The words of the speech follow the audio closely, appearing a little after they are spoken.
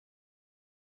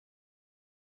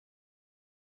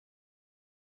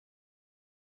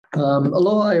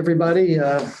Aloha, everybody.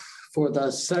 For the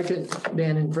second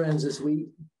Dan and Friends this week.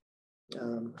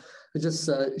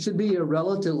 It should be a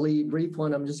relatively brief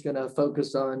one. I'm just going to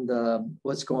focus on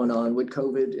what's going on with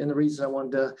COVID. And the reason I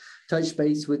wanted to touch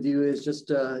base with you is just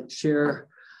to share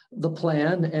the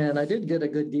plan. And I did get a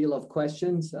good deal of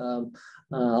questions.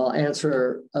 I'll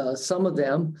answer some of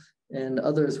them, and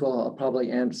others will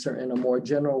probably answer in a more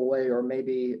general way, or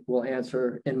maybe we'll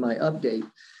answer in my update.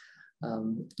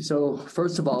 So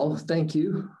first of all, thank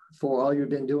you for all you've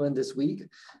been doing this week.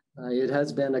 It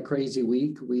has been a crazy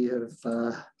week. We have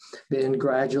been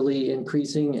gradually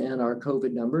increasing in our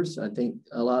COVID numbers. I think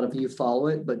a lot of you follow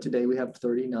it, but today we have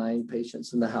 39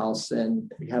 patients in the house,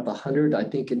 and we have 100, I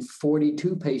think, and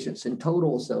 42 patients in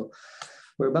total. So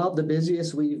we're about the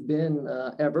busiest we've been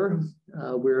ever.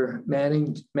 We're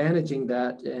managing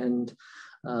that, and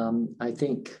I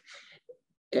think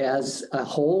as a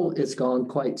whole, it's gone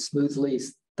quite smoothly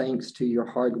thanks to your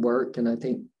hard work, and I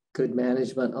think good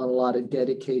management on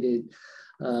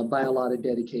by a lot of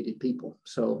dedicated people.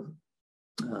 So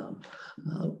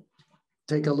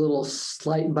take a little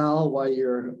slight bow while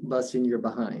you're busting your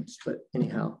behinds. But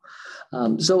anyhow,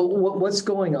 so what's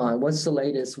going on? What's the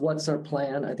latest? What's our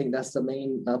plan? I think that's the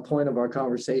main point of our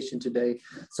conversation today.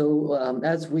 So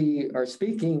as we are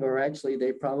speaking, or actually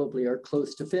they probably are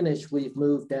close to finish, we've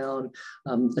moved down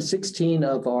 16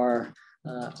 of our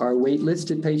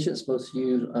wait-listed patients. Most of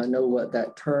you know what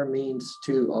that term means,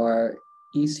 to our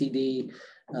ECD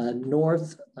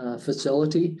North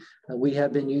facility. We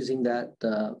have been using that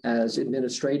as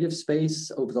administrative space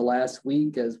over the last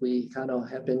week. As we kind of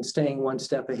have been staying one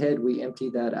step ahead, we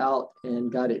emptied that out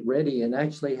and got it ready, and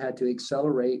actually had to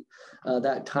accelerate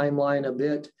that timeline a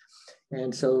bit.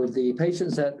 And so the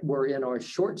patients that were in our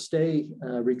short stay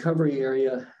recovery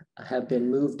area have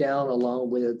been moved down along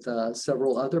with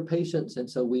several other patients. And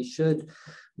so we should,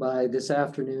 by this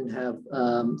afternoon, have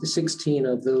 16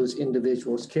 of those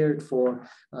individuals cared for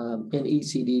in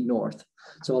ECD North.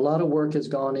 So a lot of work has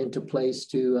gone into place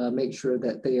to make sure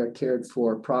that they are cared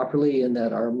for properly and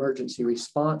that our emergency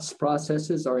response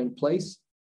processes are in place.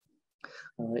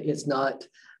 It's not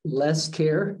less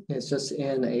care, it's just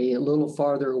in a little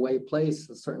farther away place.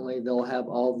 Certainly they'll have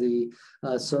all the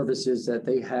services that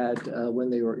they had when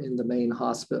they were in the main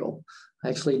hospital. I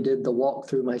actually did the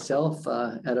walkthrough myself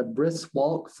at a brisk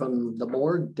walk from the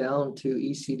morgue down to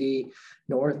ECD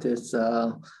North. It's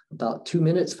about 2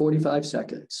 minutes, 45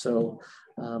 seconds. So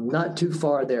not too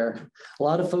far there. A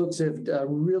lot of folks have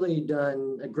really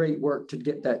done a great work to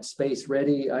get that space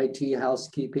ready, IT,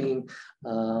 housekeeping.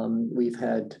 We've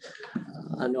had,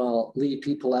 I know I'll lead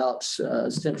people out,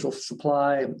 central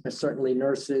supply, certainly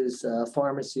nurses,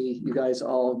 pharmacy. You guys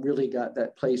all really got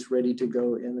that place ready to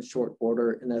go in a short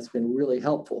order, and that's been really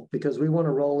helpful because we want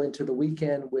to roll into the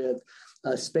weekend with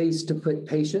space to put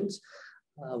patients.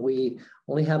 We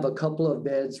only have a couple of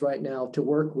beds right now to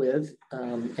work with,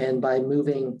 and by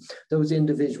moving those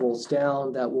individuals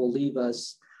down, that will leave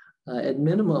us at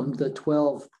minimum the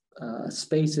 12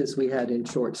 spaces we had in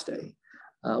short stay.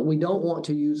 We don't want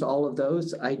to use all of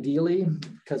those, ideally,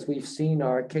 because we've seen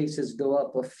our cases go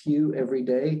up a few every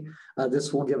day.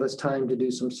 This will give us time to do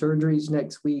some surgeries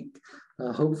next week,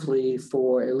 hopefully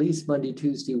for at least Monday,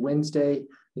 Tuesday, Wednesday.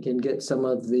 We can get some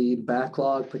of the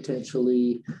backlog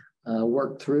potentially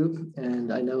worked through.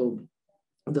 And I know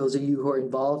those of you who are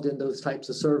involved in those types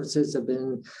of services have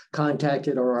been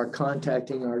contacted or are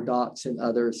contacting our docs and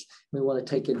others. We want to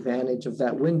take advantage of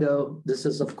that window. This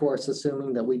is, of course,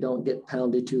 assuming that we don't get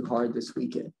pounded too hard this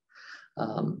weekend.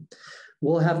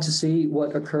 We'll have to see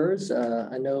what occurs.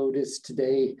 I noticed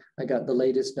today I got the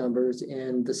latest numbers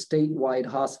in the statewide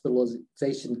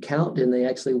hospitalization count, and they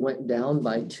actually went down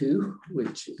by 2,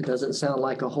 which doesn't sound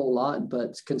like a whole lot,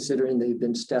 but considering they've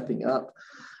been stepping up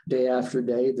day after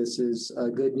day, this is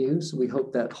good news. We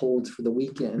hope that holds for the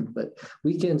weekend, but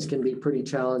weekends can be pretty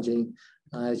challenging,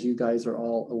 as you guys are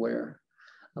all aware.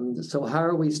 So how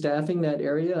are we staffing that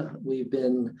area? We've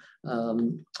been,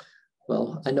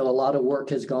 well, I know a lot of work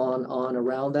has gone on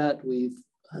around that. We've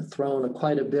thrown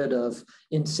quite a bit of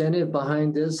incentive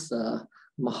behind this,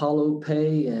 mahalo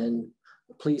pay and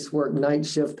police work night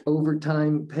shift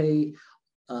overtime pay,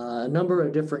 a number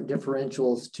of different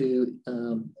differentials to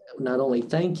not only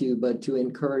thank you, but to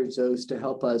encourage those to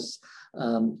help us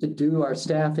to do our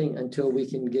staffing until we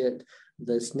can get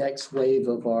this next wave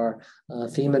of our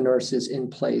FEMA nurses in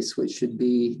place, which should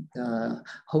be,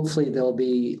 hopefully they'll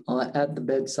be at the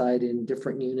bedside in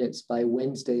different units by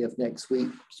Wednesday of next week.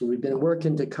 So we've been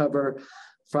working to cover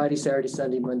Friday, Saturday,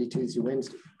 Sunday, Monday, Tuesday,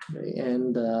 Wednesday.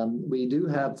 And we do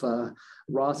have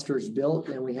rosters built,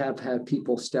 and we have had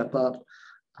people step up.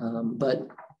 But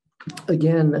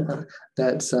again,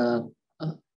 that's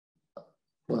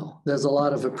well, there's a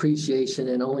lot of appreciation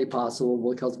and only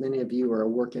possible because many of you are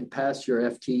working past your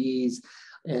FTEs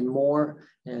and more,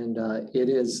 and it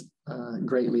is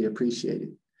greatly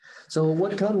appreciated. So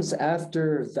what comes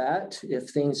after that, if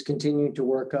things continue to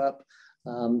work up,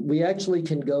 we actually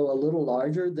can go a little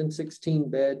larger than 16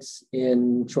 beds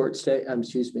in in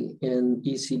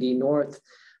ECD North.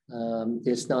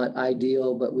 It's not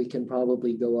ideal, but we can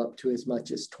probably go up to as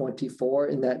much as 24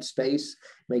 in that space.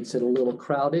 Makes it a little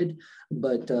crowded,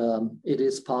 but it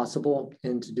is possible,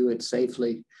 and to do it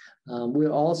safely. We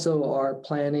also are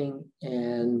planning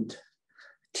and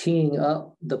teeing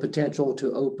up the potential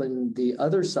to open the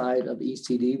other side of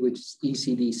ECD, which is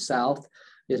ECD South.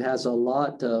 It has a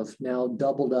lot of now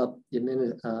doubled up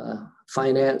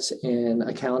finance and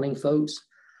accounting folks.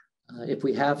 If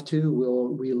we have to,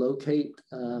 we'll relocate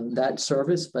that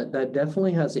service, but that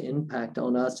definitely has an impact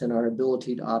on us and our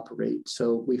ability to operate.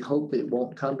 So we hope it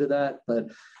won't come to that, but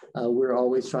we're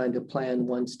always trying to plan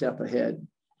one step ahead.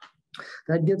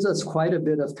 That gives us quite a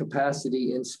bit of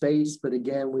capacity in space, but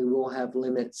again, we will have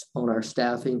limits on our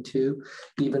staffing too,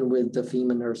 even with the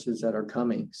FEMA nurses that are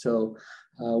coming. So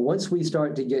once we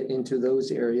start to get into those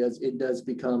areas, it does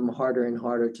become harder and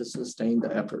harder to sustain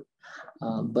the effort.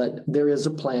 But there is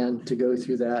a plan to go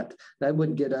through that. That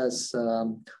would get us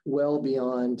well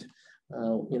beyond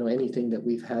anything that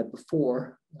we've had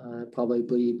before.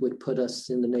 Probably would put us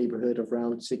in the neighborhood of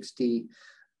around 60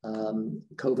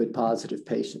 COVID positive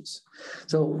patients.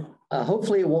 So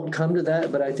hopefully it won't come to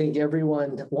that, but I think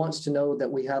everyone wants to know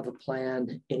that we have a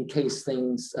plan in case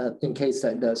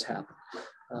that does happen.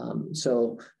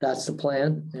 So that's the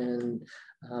plan. And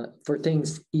for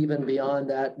things even beyond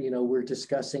that, we're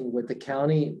discussing with the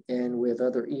county and with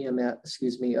other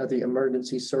other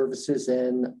emergency services.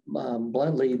 And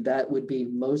bluntly, that would be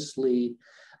mostly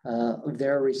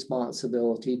their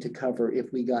responsibility to cover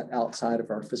if we got outside of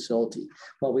our facility.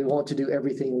 Well, we want to do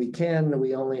everything we can.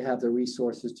 We only have the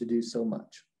resources to do so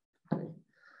much. Okay.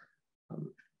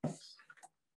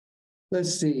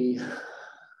 Let's see.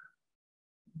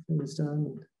 It was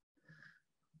done.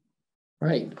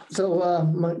 Right. So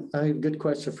a good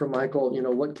question for Michael.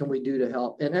 What can we do to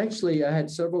help? And actually, I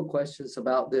had several questions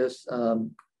about this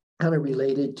kind of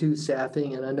related to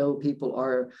staffing. And I know people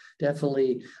are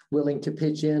definitely willing to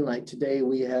pitch in. Like today,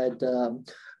 we had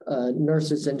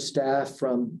nurses and staff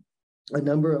from a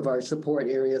number of our support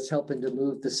areas helping to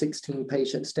move the 16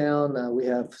 patients down. We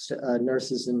have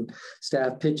nurses and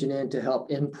staff pitching in to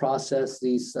help process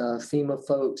these FEMA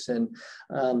folks. And,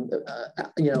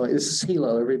 this is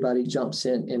Hilo, everybody jumps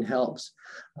in and helps.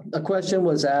 A question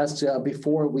was asked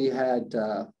before we had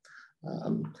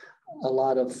a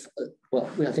lot of,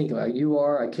 I think our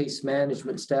our case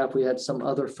management staff, we had some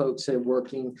other folks that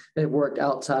worked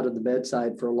outside of the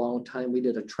bedside for a long time. We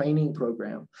did a training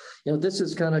program. This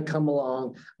has kind of come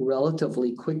along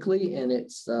relatively quickly, and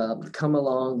it's come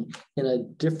along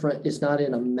in it's not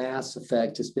in a mass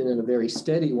effect. It's been in a very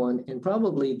steady one. And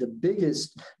probably the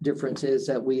biggest difference is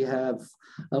that we have,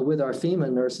 with our FEMA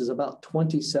nurses, about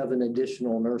 27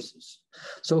 additional nurses.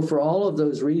 So for all of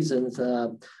those reasons,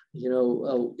 we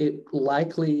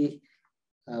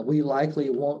likely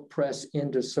won't press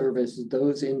into service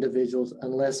those individuals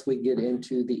unless we get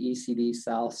into the ECD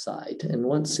South side. And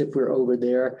if we're over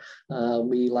there,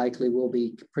 we likely will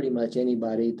be pretty much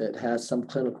anybody that has some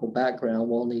clinical background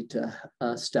will need to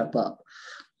step up.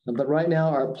 But right now,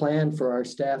 our plan for our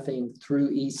staffing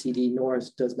through ECD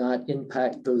North does not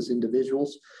impact those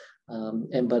individuals.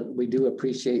 But we do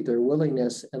appreciate their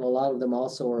willingness, and a lot of them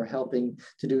also are helping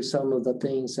to do some of the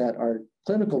things that our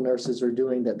clinical nurses are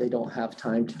doing that they don't have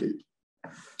time to do.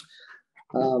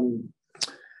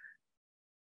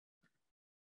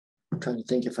 I'm trying to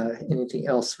think if I have anything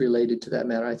else related to that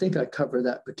matter. I think I covered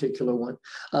that particular one.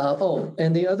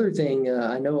 And the other thing,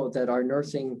 I know that our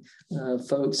nursing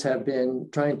folks have been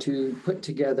trying to put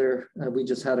together, we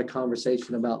just had a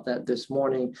conversation about that this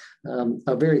morning,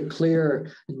 a very clear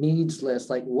needs list,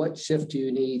 like what shift do you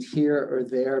need here or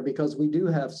there, because we do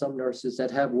have some nurses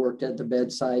that have worked at the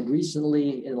bedside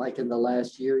recently, in the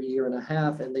last year and a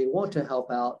half, and they want to help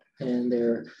out. And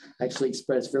they're actually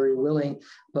expressed very willing,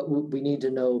 but we need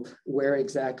to know where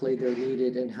exactly they're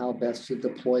needed and how best to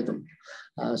deploy them.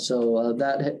 So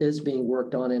that is being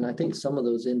worked on. And I think some of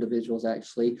those individuals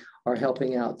actually are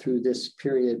helping out through this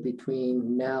period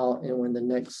between now and when the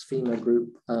next FEMA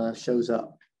group shows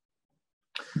up.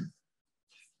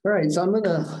 All right, so I'm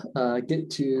gonna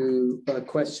get to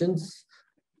questions.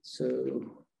 So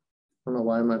I don't know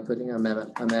why am I putting a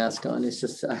mask on, it's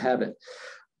just a habit.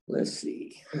 Let's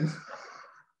see.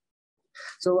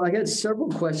 So I got several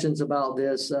questions about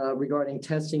this regarding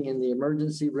testing in the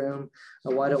emergency room.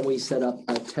 Why don't we set up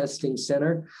a testing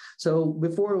center? So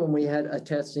before, when we had a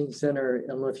testing center,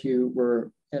 I don't know if you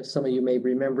were, some of you may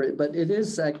remember it, but it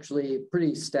is actually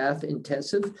pretty staff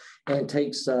intensive and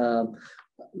takes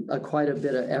quite a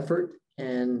bit of effort.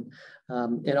 And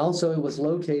also it was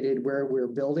located where we're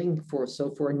building for. So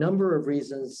for a number of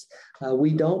reasons,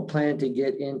 we don't plan to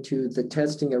get into the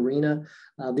testing arena.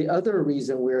 The other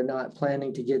reason we're not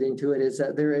planning to get into it is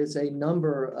that there is a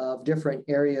number of different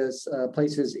areas,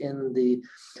 places in the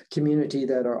community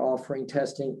that are offering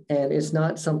testing, and it's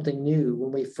not something new.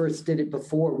 When we first did it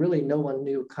before, really no one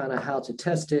knew kind of how to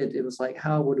test it. It was like,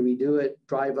 how would we do it?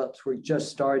 Drive-ups were just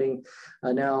starting.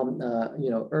 Now,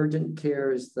 urgent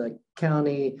cares, the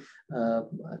county, I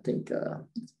think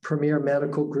Premier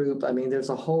Medical Group. I mean, there's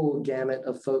a whole gamut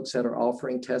of folks that are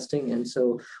offering testing. And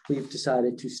so we've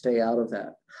decided to stay out of that.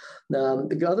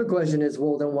 The other question is,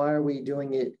 well, then why are we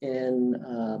doing it in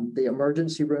the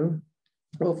emergency room?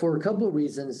 Well, for a couple of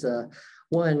reasons.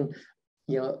 One,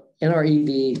 in our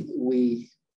ED, we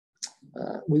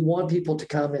want people to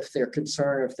come if they're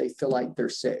concerned, or if they feel like they're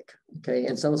sick. Okay.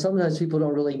 And so sometimes people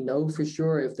don't really know for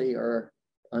sure if they are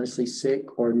honestly sick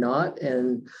or not.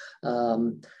 And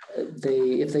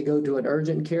if they go to an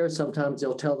urgent care, sometimes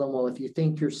they'll tell them, well, if you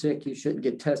think you're sick, you shouldn't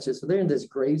get tested. So they're in this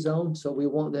gray zone. So we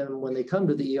want them, when they come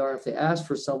to the ER, if they ask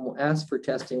for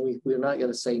testing, we're not going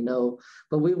to say no,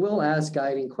 but we will ask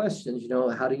guiding questions.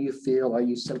 How do you feel? Are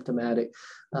you symptomatic?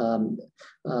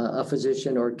 A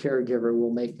physician or caregiver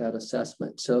will make that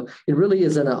assessment. So it really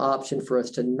isn't an option for us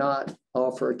to not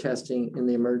offer testing in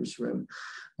the emergency room.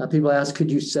 People ask,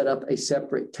 could you set up a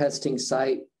separate testing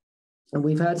site? And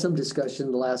we've had some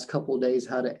discussion the last couple of days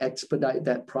how to expedite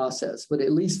that process. But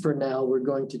at least for now, we're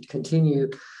going to continue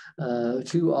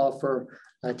to offer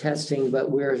testing,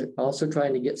 but we're also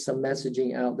trying to get some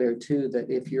messaging out there too, that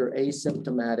if you're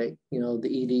asymptomatic,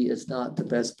 the ED is not the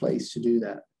best place to do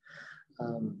that.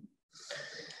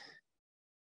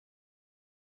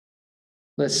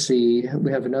 Let's see,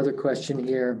 we have another question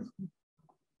here.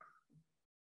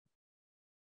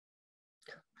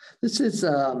 This is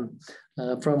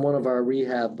from one of our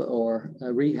rehab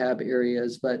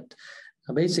areas, but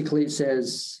basically it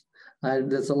says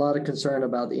there's a lot of concern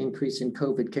about the increase in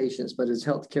COVID cases, but as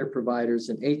healthcare providers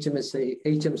and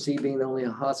HMC being the only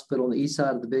hospital on the east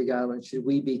side of the Big Island, should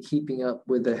we be keeping up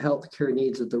with the healthcare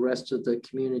needs of the rest of the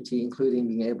community, including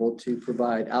being able to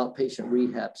provide outpatient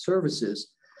rehab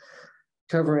services,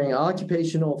 covering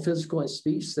occupational, physical, and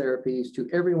speech therapies to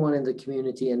everyone in the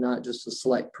community and not just the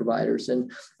select providers?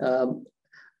 And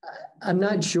I'm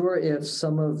not sure if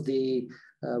some of the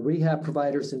rehab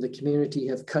providers in the community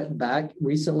have cut back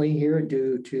recently here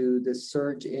due to the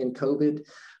surge in COVID.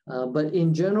 But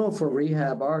in general for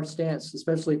rehab, our stance,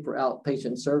 especially for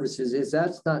outpatient services, is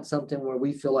that's not something where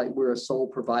we feel like we're a sole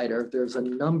provider. There's a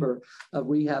number of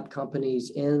rehab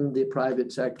companies in the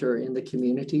private sector, in the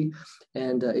community,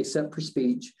 and except for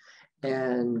speech.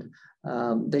 And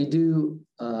they do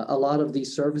a lot of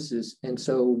these services. And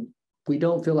so we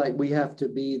don't feel like we have to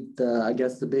be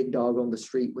the big dog on the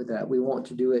street with that. We want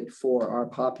to do it for our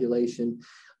population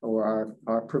or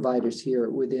our providers here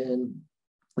within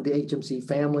the HMC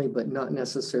family, but not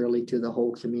necessarily to the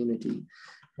whole community.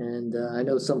 And I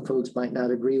know some folks might not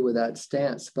agree with that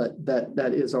stance, but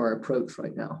that is our approach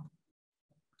right now.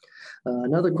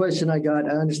 Another question I got,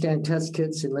 I understand test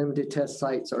kits and limited test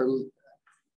sites are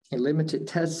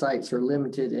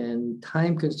limited and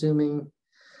time consuming,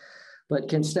 but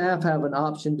can staff have an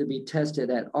option to be tested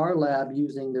at our lab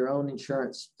using their own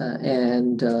insurance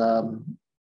and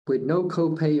with no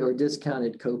copay or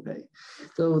discounted copay?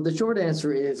 So the short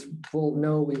answer is, well,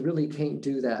 no, we really can't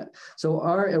do that. So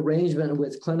our arrangement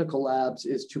with clinical labs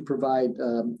is to provide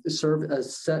a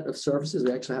set of services.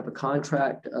 We actually have a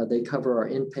contract. They cover our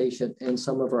inpatient and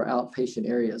some of our outpatient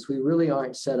areas. We really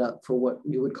aren't set up for what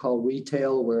you would call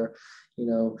retail, where,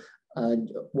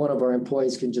 one of our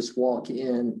employees can just walk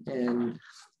in and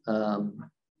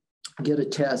get a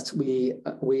test. We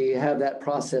have that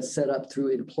process set up through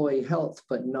employee health,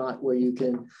 but not where you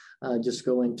can just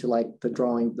go into like the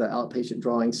outpatient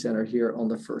drawing center here on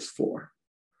the first floor.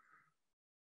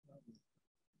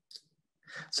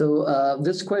 So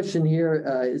this question here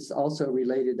is also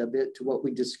related a bit to what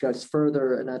we discussed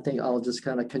further, and I think I'll just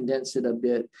kind of condense it a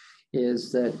bit,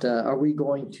 is that are we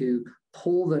going to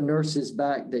pull the nurses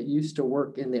back that used to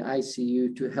work in the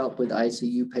ICU to help with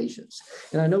ICU patients?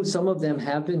 And I know some of them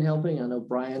have been helping. I know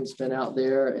Brian's been out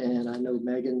there, and I know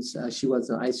Megan's, she was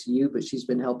in ICU, but she's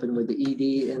been helping with the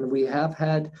ED. And we have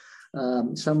had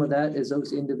Some of that is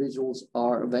those individuals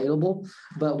are available,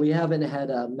 but we haven't had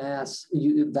a mass,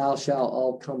 thou shalt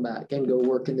all come back and go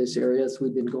work in this area. So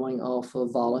we've been going off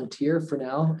of volunteer for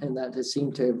now, and that has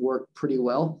seemed to have worked pretty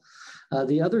well.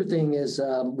 The other thing is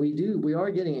we are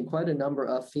getting quite a number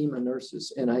of FEMA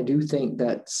nurses, and I do think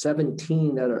that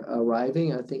 17 that are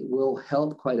arriving, I think will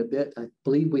help quite a bit. I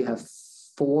believe we have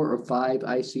 4 or 5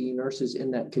 ICU nurses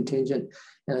in that contingent,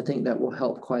 and I think that will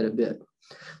help quite a bit.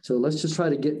 So let's just try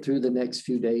to get through the next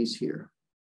few days here.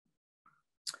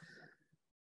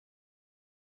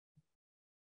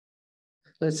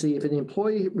 Let's see, if an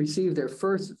employee received their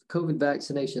first COVID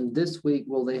vaccination this week,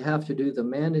 will they have to do the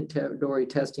mandatory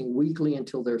testing weekly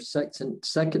until their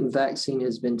second vaccine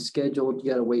has been scheduled?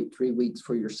 You got to wait 3 weeks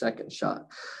for your second shot.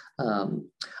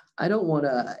 I don't want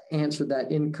to answer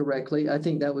that incorrectly. I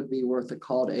think that would be worth a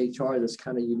call to HR. That's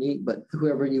kind of unique, but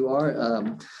whoever you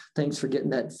are, thanks for getting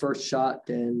that first shot,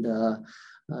 and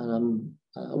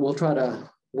we'll try to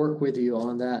work with you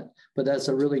on that, but that's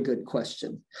a really good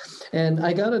question. And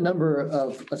I got a number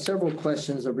of several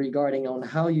questions regarding on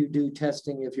how you do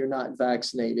testing if you're not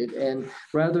vaccinated. And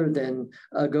rather than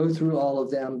go through all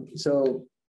of them, so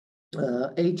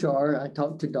HR, I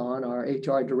talked to Dawn, our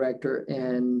HR director,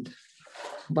 and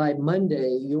by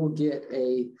Monday, you'll get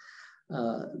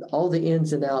all the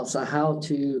ins and outs of how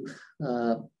to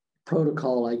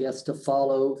protocol, I guess, to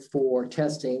follow for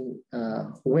testing.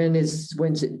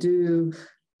 When's it due?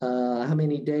 How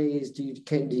many days do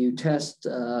you test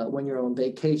when you're on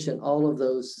vacation? All of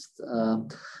those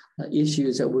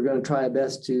issues that we're going to try our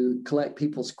best to collect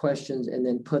people's questions and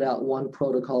then put out one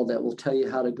protocol that will tell you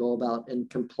how to go about and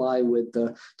comply with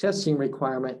the testing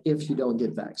requirement if you don't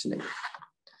get vaccinated.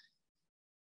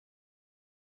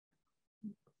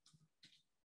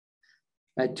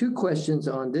 I had 2 questions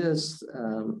on this.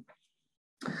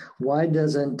 Why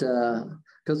doesn't,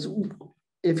 because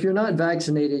if you're not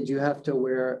vaccinated, you have to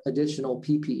wear additional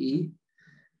PPE.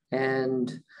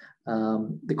 And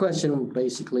the question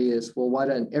basically is, well, why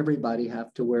doesn't everybody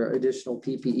have to wear additional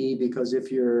PPE? Because if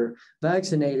you're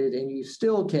vaccinated and you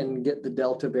still can get the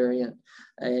Delta variant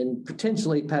and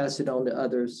potentially pass it on to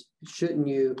others, shouldn't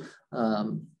you,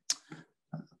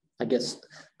 I guess,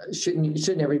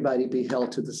 shouldn't everybody be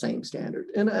held to the same standard?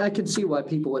 And I can see why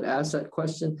people would ask that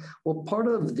question. Well, part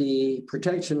of the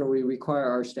protection we require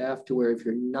our staff to wear if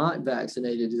you're not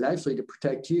vaccinated is actually to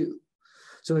protect you.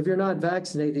 So if you're not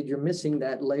vaccinated, you're missing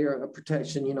that layer of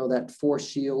protection, you know, that force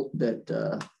shield that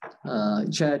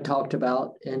Chad talked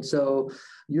about. And so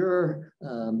your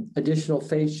additional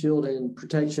face shield and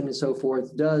protection and so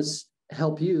forth does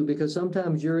help you, because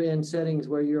sometimes you're in settings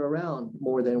where you're around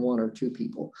more than 1 or 2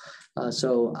 people.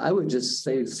 So I would just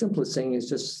say the simplest thing is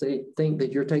just think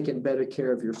that you're taking better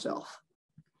care of yourself.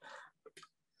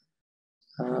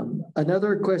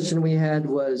 Another question we had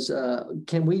was,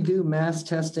 can we do mass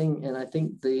testing? And I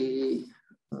think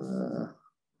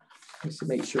let's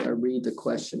make sure I read the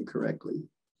question correctly.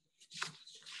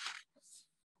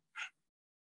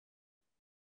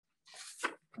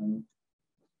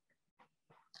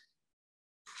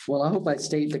 Well, I hope I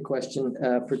state the question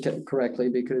correctly,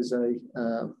 because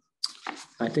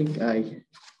I think I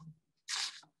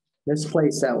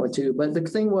misplaced that one too. But the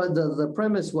thing was, the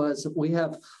premise was, we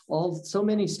have so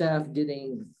many staff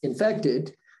getting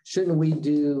infected. Shouldn't we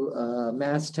do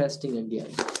mass testing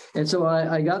again? And so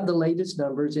I got the latest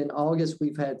numbers. In August,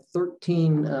 we've had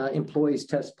 13 employees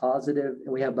test positive,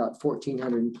 and we have about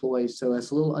 1,400 employees. So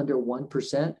that's a little under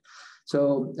 1%.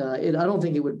 So I don't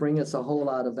think it would bring us a whole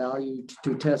lot of value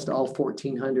to test all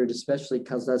 1,400, especially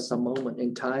because that's a moment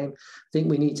in time. I think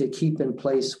we need to keep in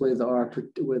place with our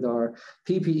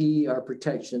PPE, our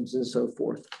protections, and so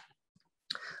forth.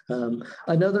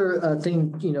 Another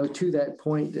thing, you know, to that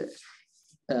point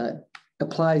that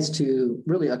applies to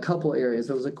really a couple areas.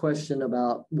 There was a question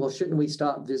about, well, shouldn't we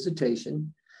stop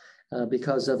visitation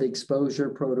because of exposure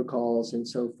protocols and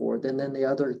so forth? And then the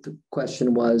other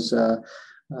question was,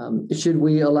 should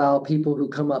we allow people who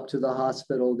come up to the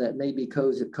hospital that may be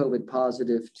COVID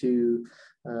positive to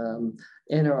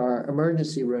enter our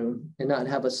emergency room and not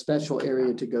have a special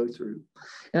area to go through?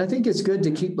 And I think it's good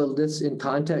to keep this in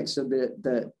context a bit,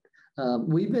 that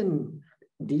we've been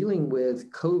dealing with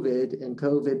COVID and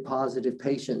COVID positive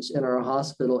patients in our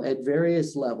hospital at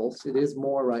various levels. It is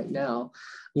more right now,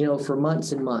 you know, for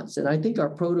months and months. And I think our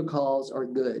protocols are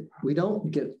good. We don't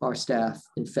get our staff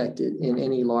infected in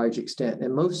any large extent.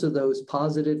 And most of those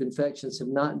positive infections have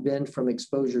not been from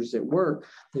exposures at work.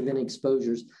 They've been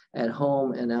exposures at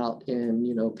home and out in,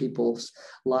 you know, people's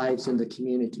lives in the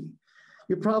community.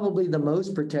 you're probably the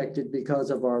most protected because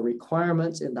of our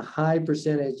requirements and the high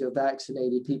percentage of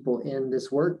vaccinated people in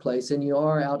this workplace than you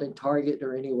are out in Target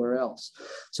or anywhere else.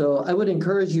 So I would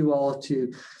encourage you all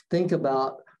to think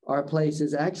about our place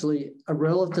is actually a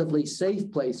relatively safe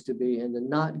place to be and to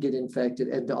not get infected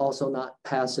and to also not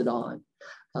pass it on.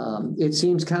 It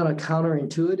seems kind of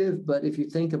counterintuitive, but if you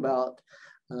think about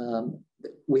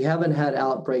we haven't had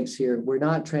outbreaks here. We're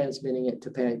not transmitting it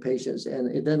to patients, and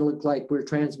it doesn't look like we're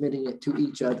transmitting it to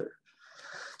each other.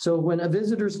 So when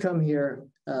visitors come here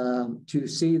to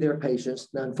see their patients,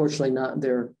 unfortunately not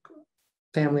their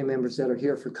family members that are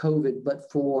here for COVID,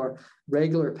 but for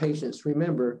regular patients,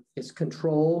 remember, it's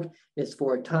controlled, it's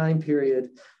for a time period,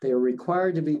 they are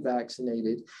required to be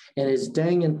vaccinated, and it's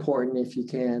dang important, if you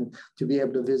can, to be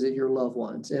able to visit your loved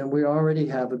ones. And we already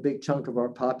have a big chunk of our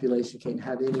population can't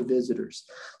have any visitors.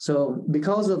 So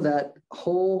because of that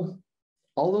all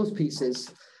those pieces,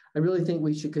 I really think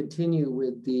we should continue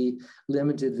with the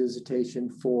limited visitation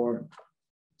for,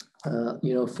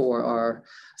 for our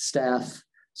staff,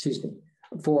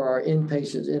 for our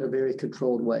inpatients in a very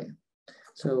controlled way.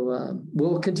 So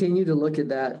we'll continue to look at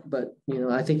that, but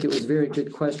I think it was a very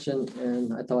good question,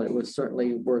 and I thought it was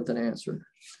certainly worth an answer.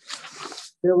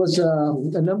 There was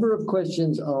a number of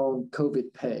questions on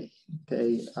COVID pay.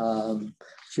 Okay,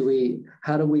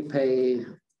 how do we pay?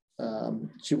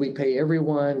 Should we pay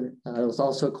everyone? There was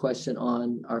also a question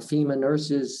on our FEMA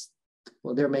nurses.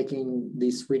 Well, they're making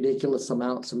these ridiculous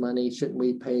amounts of money. Shouldn't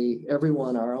we pay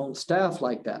everyone, our own staff,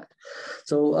 like that?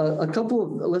 So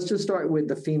let's just start with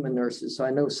the FEMA nurses. So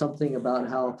I know something about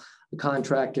how the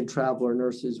contract and traveler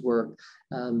nurses work.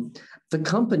 The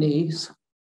companies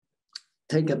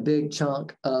take a big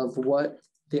chunk of what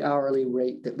the hourly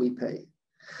rate that we pay.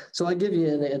 So I'll give you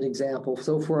an example.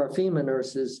 So for our FEMA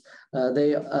nurses,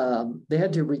 they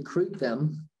had to recruit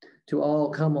them to all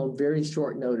come on very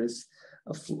short notice,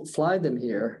 fly them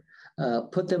here,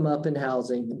 put them up in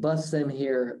housing, bus them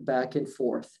here back and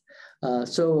forth.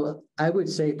 So I would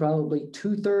say probably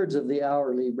 2/3 of the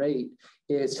hourly rate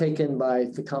is taken by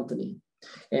the company.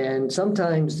 And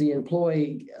sometimes the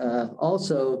employee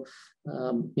also,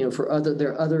 for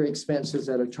their other expenses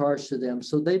that are charged to them.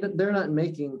 So they're not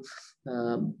making,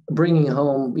 bringing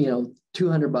home,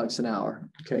 $200 an hour.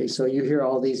 Okay, so you hear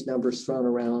all these numbers thrown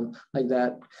around like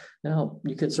that. Now,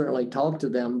 you can certainly talk to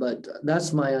them, but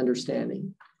that's my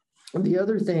understanding. And the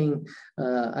other thing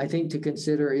I think to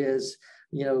consider is,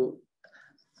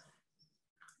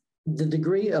 the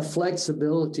degree of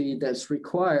flexibility that's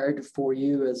required for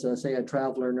you as, say, a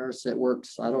traveler nurse that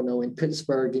works, I don't know, in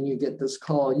Pittsburgh, and you get this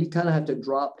call, you kind of have to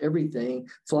drop everything,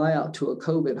 fly out to a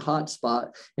COVID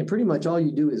hotspot, and pretty much all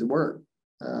you do is work.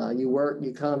 You work,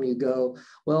 you come, you go.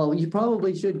 Well, you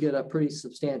probably should get a pretty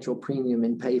substantial premium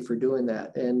in pay for doing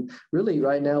that. And really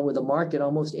right now with the market,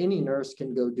 almost any nurse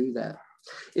can go do that.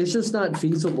 It's just not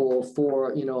feasible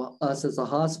for, us as a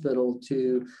hospital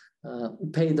to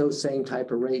pay those same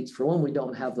type of rates. For one, we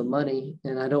don't have the money,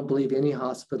 and I don't believe any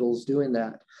hospital is doing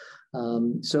that.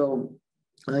 So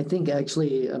I think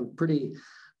actually I'm pretty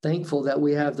thankful that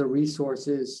we have the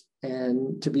resources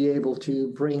and to be able to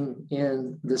bring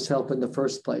in this help in the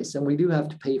first place. And we do have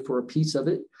to pay for a piece of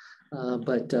it,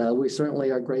 but we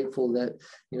certainly are grateful that,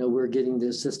 we're getting the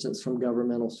assistance from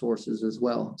governmental sources as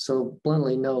well. So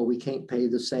bluntly, no, we can't pay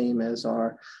the same as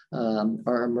our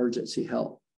emergency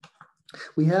help.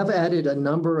 We have added a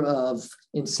number of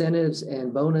incentives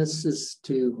and bonuses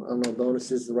to, I don't know if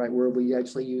bonus is the right word, we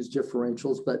actually use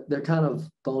differentials, but they're kind of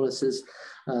bonuses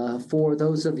for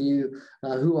those of you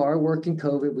who are working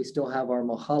COVID. We still have our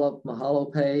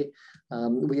Mahalo pay.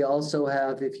 We also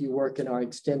have, if you work in our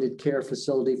extended care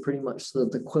facility, pretty much the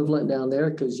equivalent down there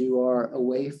because you are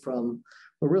away from,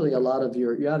 well, really a lot of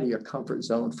you're out of your comfort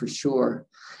zone for sure.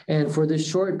 And for this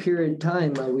short period of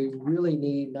time, we really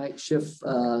need night shift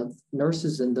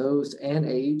nurses and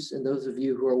aides, and those of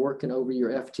you who are working over your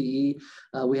FTE,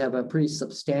 we have a pretty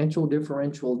substantial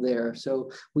differential there. So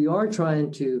we are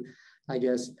trying to, I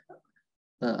guess,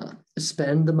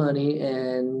 spend the money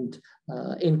and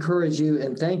encourage you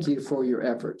and thank you for your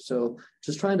efforts. So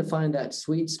just trying to find that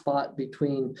sweet spot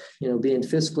between, being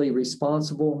fiscally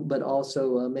responsible, but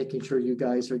also making sure you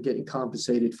guys are getting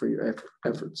compensated for your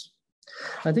efforts.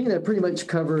 I think that pretty much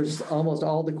covers almost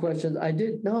all the questions.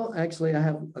 Actually, I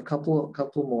have a couple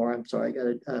more. I'm sorry,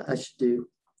 I should do.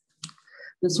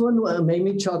 This one made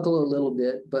me chuckle a little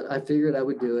bit, but I figured I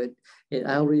would do it.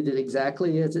 I'll read it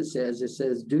exactly as it says. It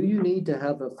says, do you need to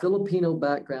have a Filipino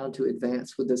background to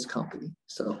advance with this company?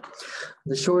 So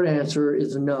the short answer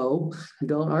is no, you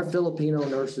don't. Our Filipino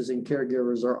nurses and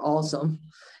caregivers are awesome.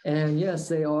 And yes,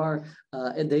 they are.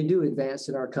 And they do advance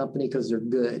in our company because they're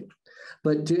good.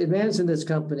 But to advance in this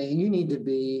company, you need to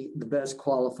be the best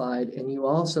qualified, and you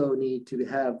also need to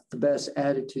have the best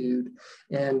attitude.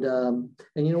 And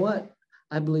you know what?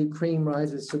 I believe cream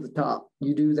rises to the top.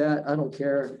 You do that. I don't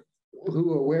care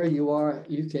who or where you are.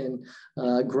 You can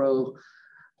grow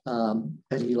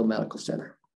at Hilo Medical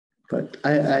Center. But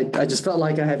I just felt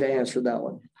like I had to answer that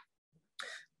one.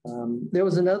 There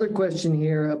was another question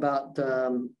here about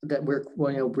that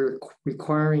we're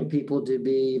requiring people to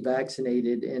be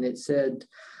vaccinated, and it said,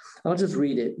 I'll just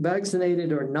read it.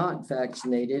 Vaccinated or not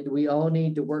vaccinated, we all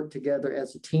need to work together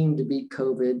as a team to beat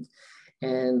COVID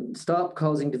and stop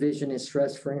causing division and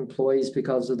stress for employees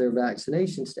because of their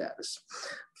vaccination status.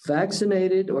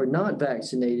 Vaccinated or not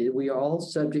vaccinated, we are all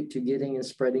subject to getting and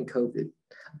spreading COVID.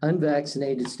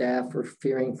 Unvaccinated staff are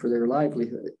fearing for their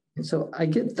livelihood. And so I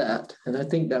get that. And I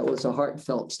think that was a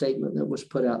heartfelt statement that was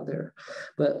put out there.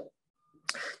 But,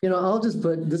 I'll just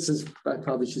put, I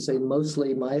probably should say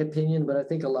mostly my opinion, but I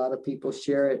think a lot of people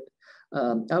share it.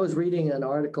 I was reading an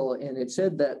article and it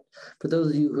said that for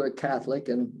those of you who are Catholic,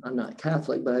 and I'm not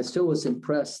Catholic, but I still was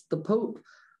impressed, the Pope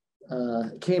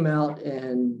came out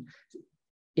and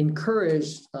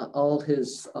encouraged all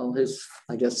his,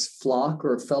 I guess, flock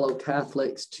or fellow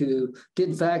Catholics to get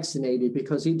vaccinated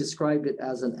because he described it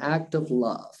as an act of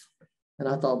love. And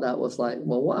I thought that was like,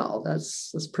 well, wow,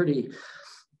 that's pretty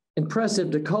impressive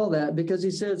to call that, because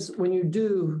he says when you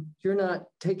do, you're not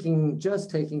just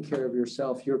taking care of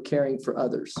yourself, you're caring for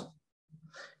others.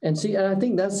 And I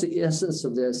think that's the essence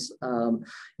of this.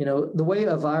 The way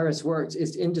a virus works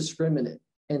is indiscriminate.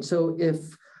 And so if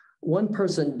one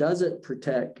person doesn't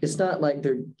protect, it's not like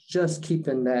they're just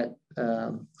keeping that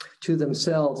to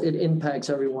themselves. It impacts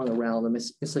everyone around them.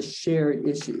 It's a shared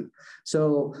issue.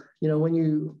 So, when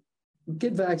you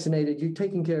get vaccinated, you're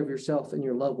taking care of yourself and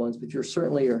your loved ones, but you're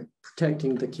certainly are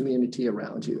protecting the community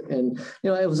around you. And,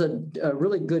 it was a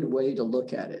really good way to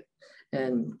look at it.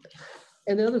 And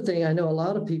the other thing, I know a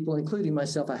lot of people, including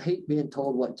myself, I hate being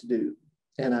told what to do.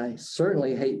 And I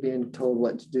certainly hate being told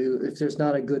what to do if there's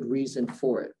not a good reason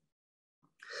for it.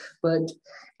 But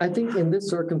I think in this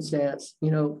circumstance,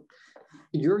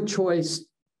 your choice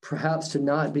perhaps to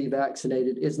not be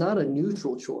vaccinated is not a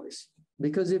neutral choice,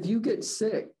 because if you get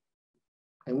sick,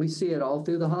 and we see it all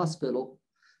through the hospital,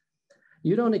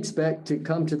 you don't expect to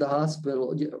come to the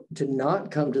hospital, to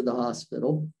not come to the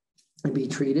hospital and be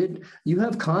treated. You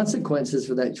have consequences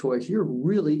for that choice. You're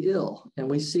really ill, and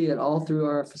we see it all through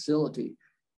our facility.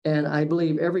 And I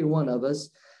believe every one of us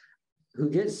who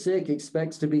gets sick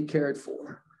expects to be cared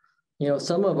for.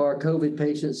 Some of our COVID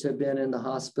patients have been in the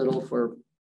hospital for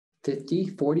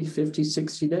 40, 50,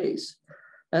 60 days.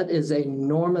 That is an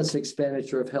enormous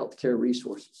expenditure of healthcare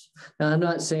resources. Now, I'm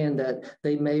not saying that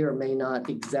they may or may not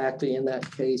exactly in that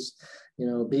case,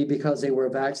 be because they were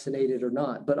vaccinated or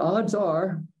not, but odds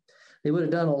are they would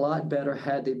have done a lot better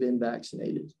had they been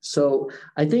vaccinated. So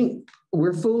I think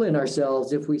we're fooling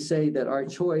ourselves if we say that our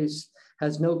choice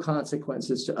has no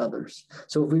consequences to others.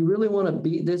 So if we really want to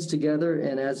beat this together,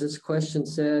 and as this question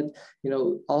said,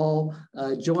 all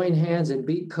join hands and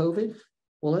beat COVID,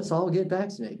 well, let's all get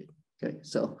vaccinated. Okay,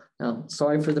 so now,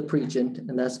 sorry for the preaching,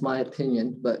 and that's my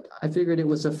opinion, but I figured it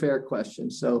was a fair question,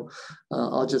 so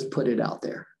I'll just put it out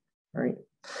there. All right.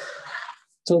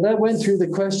 So that went through the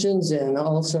questions, and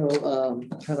also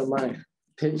kind of my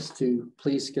pitch to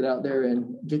please get out there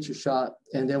and get your shot,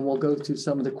 and then we'll go through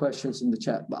some of the questions in the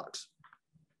chat box.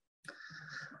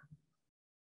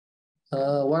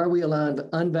 Why are we allowing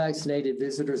unvaccinated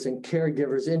visitors and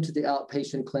caregivers into the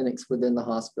outpatient clinics within the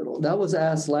hospital? That was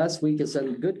asked last week. It's a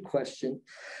good question.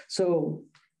 So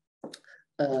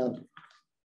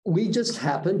we just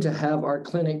happen to have our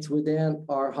clinics within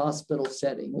our hospital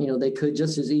setting. They could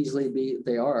just as easily be,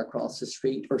 they are across the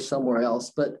street or somewhere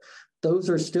else, but those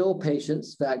are still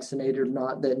patients, vaccinated or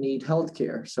not, that need health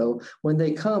care. So when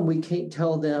they come, we can't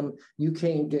tell them, you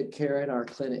can't get care in our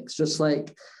clinics, just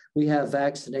like we have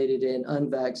vaccinated and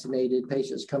unvaccinated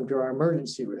patients come to our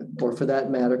emergency room, or for that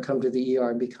matter, come to the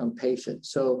ER and become patients.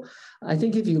 So I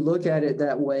think if you look at it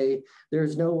that way,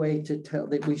 there's no way to tell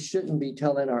that we shouldn't be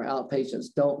telling our outpatients,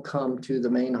 don't come to the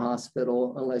main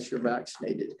hospital unless you're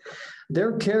vaccinated.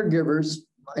 Their caregivers,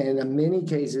 and in many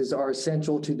cases, are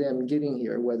essential to them getting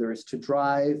here, whether it's to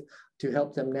drive, to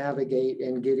help them navigate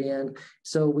and get in.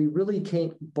 So we really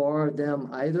can't bar them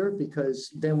either, because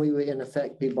then we would in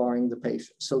effect be barring the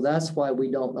patient. So that's why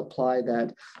we don't apply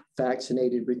that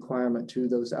vaccinated requirement to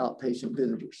those outpatient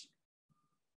visitors.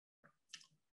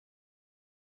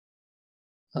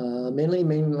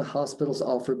 Mainly hospitals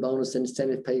offer bonus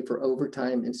incentive pay for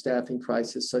overtime in staffing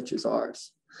crises such as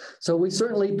ours. So we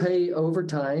certainly pay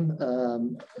overtime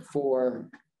for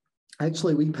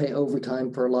Actually, we pay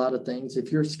overtime for a lot of things.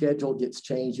 If your schedule gets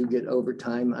changed, you get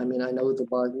overtime. I mean, I know the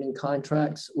bargaining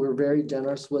contracts, we're very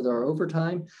generous with our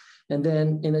overtime. And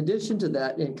then in addition to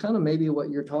that, and kind of maybe what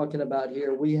you're talking about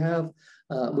here, we have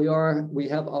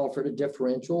offered a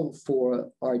differential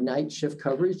for our night shift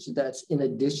coverage. That's in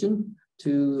addition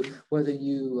to whether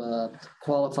you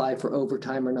qualify for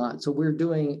overtime or not. So we're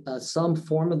doing some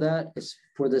form of that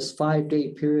for this 5-day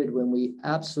period when we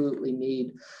absolutely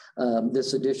need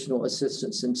this additional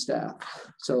assistance in staff.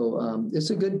 So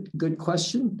it's a good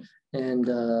question, and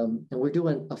we're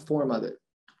doing a form of it.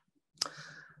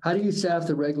 How do you staff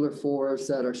the regular floors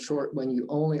that are short when you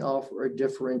only offer a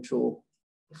differential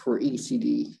for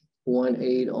ECD? One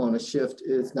aide on a shift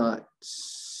is not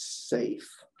safe.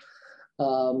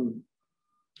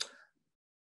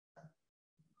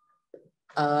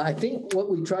 I think what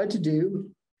we tried to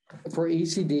do for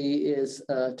ECD is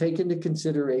take into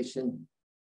consideration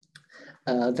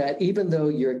that even though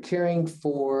you're caring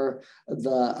for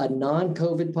a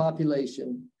non-COVID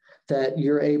population, that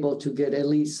you're able to get at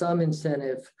least some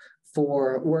incentive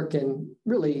for working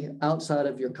really outside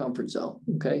of your comfort zone,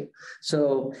 okay?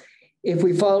 So if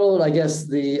we followed, I guess,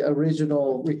 the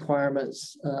original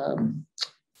requirements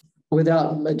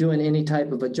without doing any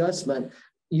type of adjustment,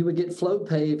 you would get float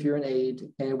pay if you're an aide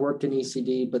and worked in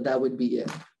ECD, but that would be it.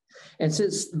 And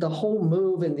since the whole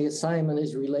move and the assignment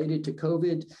is related to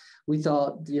COVID, we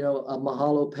thought, you know, a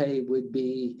mahalo pay would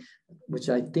be, which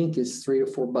I think is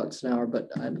 $3 or $4 an hour, but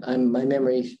my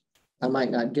memory, I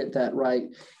might not get that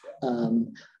right.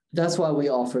 That's why we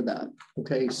offer that.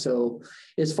 Okay, so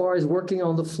as far as working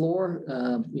on the floor,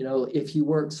 you know, if you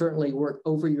certainly work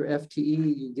over your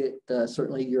FTE, you get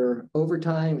certainly your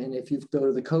overtime, and if you go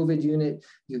to the COVID unit,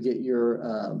 you get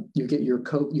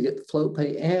the float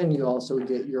pay, and you also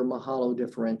get your mahalo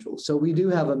differential. So we do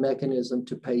have a mechanism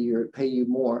to pay you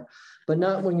more, but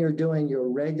not when you're doing your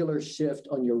regular shift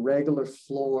on your regular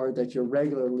floor, that's your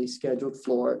regularly scheduled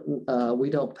floor. We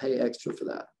don't pay extra for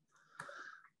that.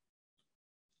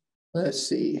 Let's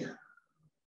see.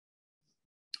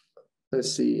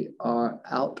 Our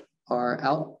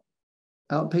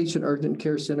outpatient urgent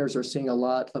care centers are seeing a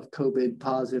lot of COVID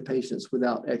positive patients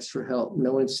without extra help.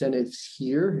 No incentives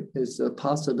here. Is the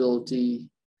possibility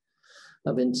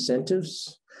of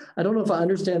incentives? I don't know if I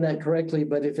understand that correctly,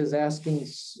 but if it's asking,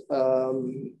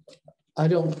 I'm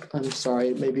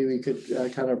sorry, maybe we could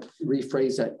kind of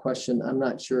rephrase that question. I'm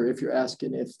not sure if you're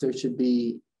asking if there should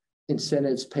be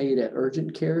incentives paid at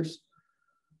urgent cares.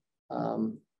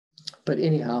 But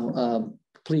anyhow,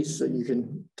 please, you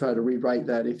can try to rewrite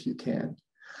that if you can.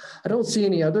 I don't see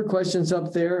any other questions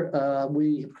up there.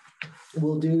 We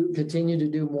will continue to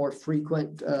do more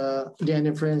frequent Dan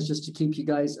and Friends just to keep you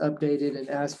guys updated and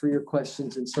ask for your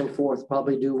questions and so forth.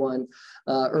 Probably do one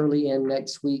early in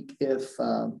next week if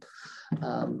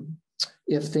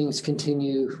things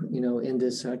continue, you know, in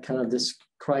this kind of this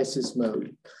crisis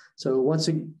mode. So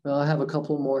I'll have a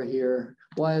couple more here.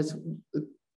 Why is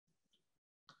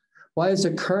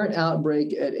the current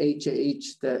outbreak at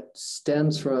HAH that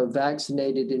stems from a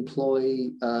vaccinated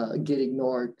employee get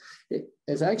ignored?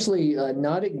 It's actually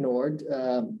not ignored.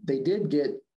 They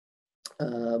did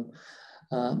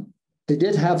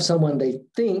have someone they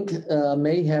think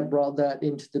may have brought that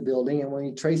into the building, and when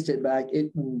we traced it back,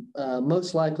 it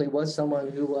most likely was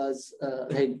someone who was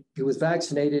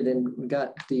vaccinated and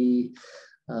got the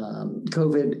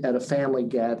COVID at a family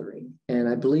gathering. And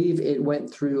I believe it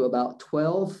went through about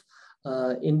 12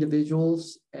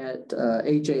 individuals at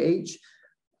HAH.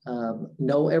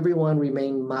 No, everyone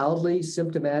remained mildly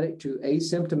symptomatic to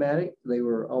asymptomatic. They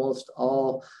were almost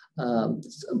all,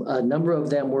 a number of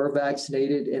them were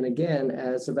vaccinated. And again,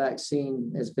 as the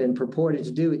vaccine has been purported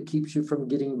to do, it keeps you from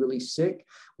getting really sick.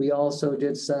 We also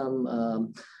did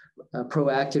some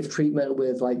proactive treatment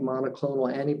with like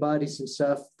monoclonal antibodies and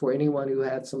stuff for anyone who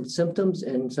had some symptoms.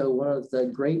 And so one of the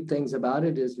great things about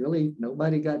it is really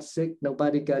nobody got sick,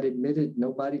 nobody got admitted,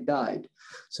 nobody died.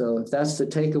 So if that's the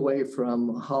takeaway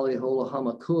from Hale Ho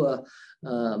Hamakua,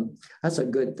 that's a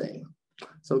good thing.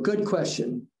 So good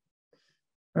question.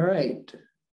 All right.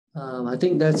 I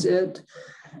think that's it.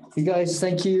 You guys,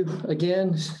 thank you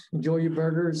again. Enjoy your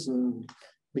burgers and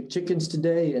big chickens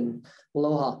today, and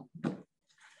aloha.